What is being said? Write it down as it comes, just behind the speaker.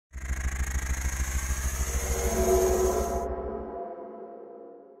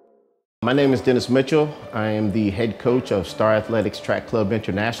My name is Dennis Mitchell. I am the head coach of Star Athletics Track Club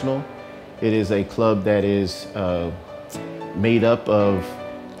International. It is a club that is made up of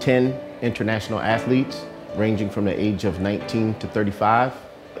 10 international athletes ranging from the age of 19 to 35.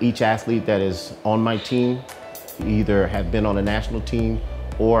 Each athlete that is on my team either have been on a national team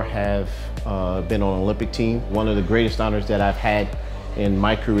or have been on an Olympic team. One of the greatest honors that I've had in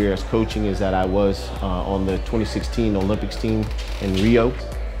my career as coaching is that I was on the 2016 Olympics team in Rio,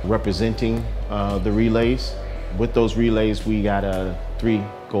 representing the relays. With those relays, we got 3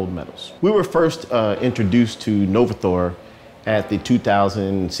 gold medals. We were first introduced to NovoTHOR at the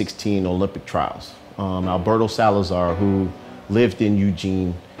 2016 Olympic trials. Alberto Salazar, who lived in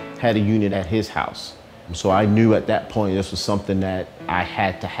Eugene, had a unit at his house. So I knew at that point this was something that I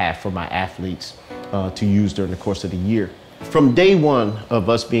had to have for my athletes to use during the course of the year. From day one of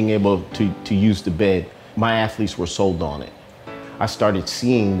us being able to use the bed, my athletes were sold on it. I started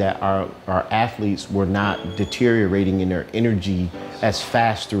seeing that our athletes were not deteriorating in their energy as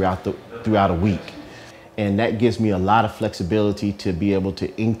fast throughout a week. And that gives me a lot of flexibility to be able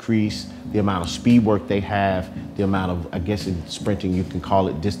to increase the amount of speed work they have, the amount of, I guess in sprinting you can call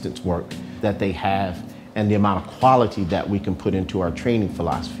it distance work that they have, and the amount of quality that we can put into our training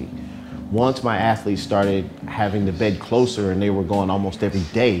philosophy. Once my athletes started having the bed closer and they were going almost every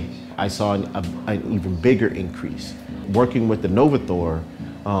day, I saw an even bigger increase. Working with the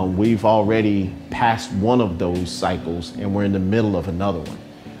NovoTHOR, we've already passed one of those cycles and we're in the middle of another one.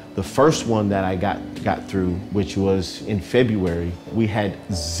 The first one that I got through, which was in February, we had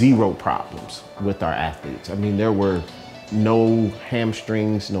 0 problems with our athletes. I mean, there were no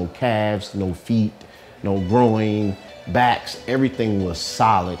hamstrings, no calves, no feet, no groin, backs. Everything was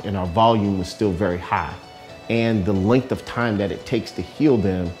solid and our volume was still very high. And the length of time that it takes to heal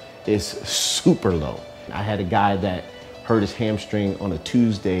them is super low. I had a guy that hurt his hamstring on a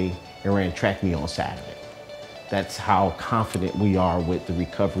Tuesday and ran track meet on Saturday. That's how confident we are with the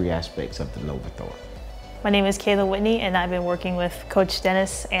recovery aspects of the NovoTHOR. My name is Kaylin Whitney and I've been working with Coach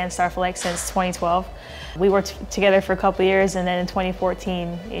Dennis and Starflex since 2012. We worked together for a couple of years and then in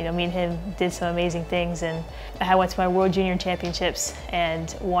 2014, me and him did some amazing things, and I went to my World Junior Championships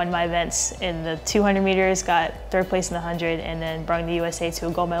and won my events in the 200 meters, got 3rd place in the 100, and then brought the USA to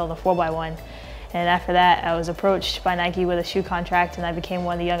a gold medal in the 4x1. And after that, I was approached by Nike with a shoe contract and I became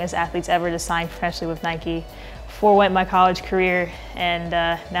one of the youngest athletes ever to sign professionally with Nike. Forewent my college career and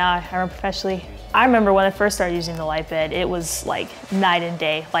now I run professionally. I remember when I first started using the light bed, it was like night and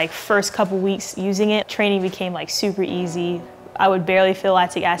day. Like first couple weeks using it, training became like super easy. I would barely feel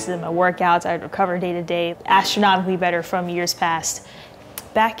lactic acid in my workouts. I would recover day to day, astronomically better from years past.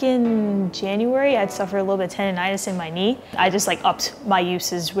 Back in January, I'd suffered a little bit of tendonitis in my knee. I just upped my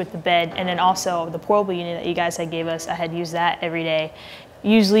usage with the bed, and then also the portable unit that you guys had gave us, I had used that every day.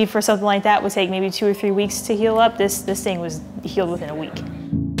 Usually for something like that would take maybe 2 or 3 weeks to heal up. This thing was healed within a week.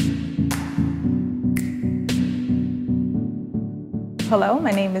 Hello,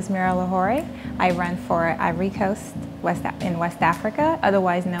 my name is Murielle Ahouré. I run for Ivory Coast in West Africa,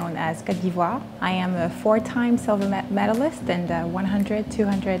 otherwise known as Côte d'Ivoire. I am a 4-time silver medalist in the 100,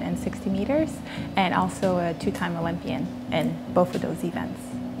 200, and 60 meters, and also a 2-time Olympian in both of those events.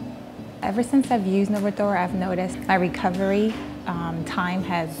 Ever since I've used NovoTHOR, I've noticed my recovery time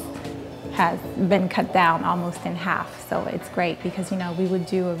has been cut down almost in half. So it's great because we would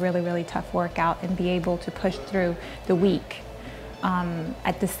do a really tough workout and be able to push through the week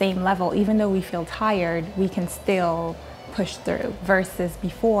at the same level. Even though we feel tired, we can still push through, versus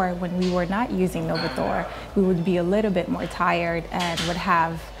before when we were not using NovoTHOR, we would be a little bit more tired and would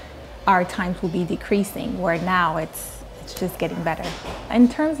have, our times will be decreasing, where now it's just getting better. In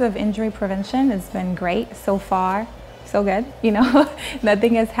terms of injury prevention, it's been great so far. So good,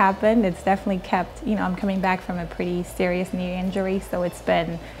 nothing has happened. It's definitely kept, I'm coming back from a pretty serious knee injury, so it's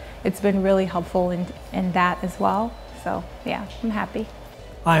been really helpful in that as well. So yeah, I'm happy.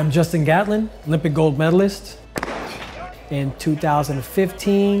 I am Justin Gatlin, Olympic gold medalist. In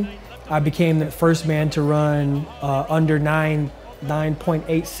 2015, I became the first man to run under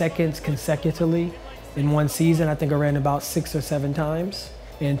 9.8 seconds consecutively in one season. I think I ran about 6 or 7 times.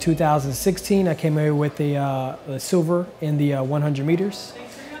 In 2016, I came away with a silver in the 100 meters,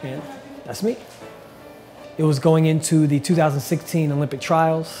 and that's me. It was going into the 2016 Olympic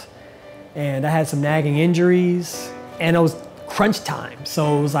trials, and I had some nagging injuries, and it was crunch time.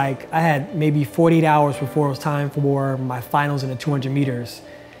 So it was like I had maybe 48 hours before it was time for my finals in the 200 meters,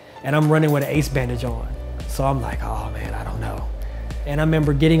 and I'm running with an ACE bandage on. So I'm like, oh man, I don't know. And I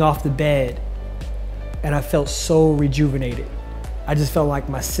remember getting off the bed, and I felt so rejuvenated. I just felt like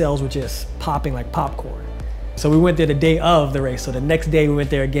my cells were just popping like popcorn. So we went there the day of the race. So the next day we went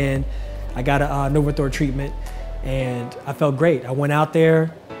there again, I got a NovoTHOR treatment and I felt great. I went out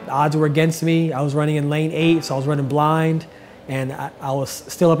there, the odds were against me. I was running in lane 8, so I was running blind, and I was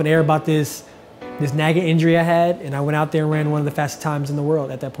still up in the air about this nagging injury I had, and I went out there and ran one of the fastest times in the world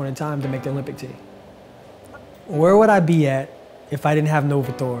at that point in time to make the Olympic team. Where would I be at if I didn't have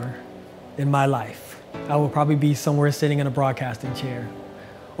NovoTHOR in my life? I would probably be somewhere sitting in a broadcasting chair,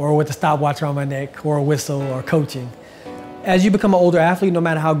 or with a stopwatch around my neck, or a whistle, or coaching. As you become an older athlete, no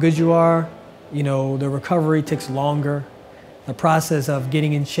matter how good you are, you know, the recovery takes longer. The process of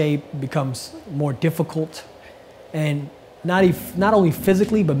getting in shape becomes more difficult, and not only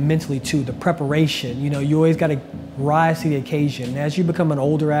physically, but mentally too. The preparation, you know, you always got to rise to the occasion. And as you become an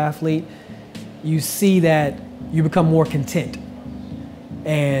older athlete, you see that you become more content.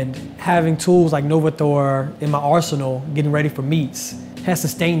 And having tools like NovoTHOR in my arsenal, getting ready for meets, has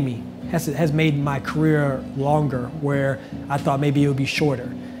sustained me, has made my career longer, where I thought maybe it would be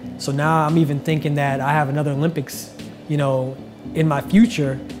shorter. So now I'm even thinking that I have another Olympics, you know, in my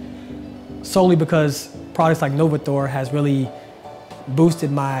future, solely because products like NovoTHOR has really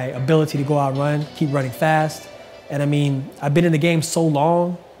boosted my ability to go out and run, keep running fast. And I mean, I've been in the game so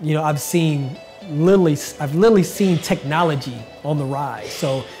long, you know, I've literally seen technology on the rise.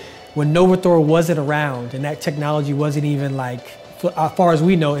 So when NovoTHOR wasn't around and that technology wasn't even, like, as far as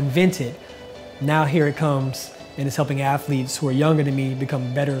we know, invented, now here it comes, and it's helping athletes who are younger than me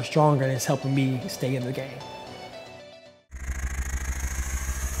become better and stronger, and it's helping me stay in the game.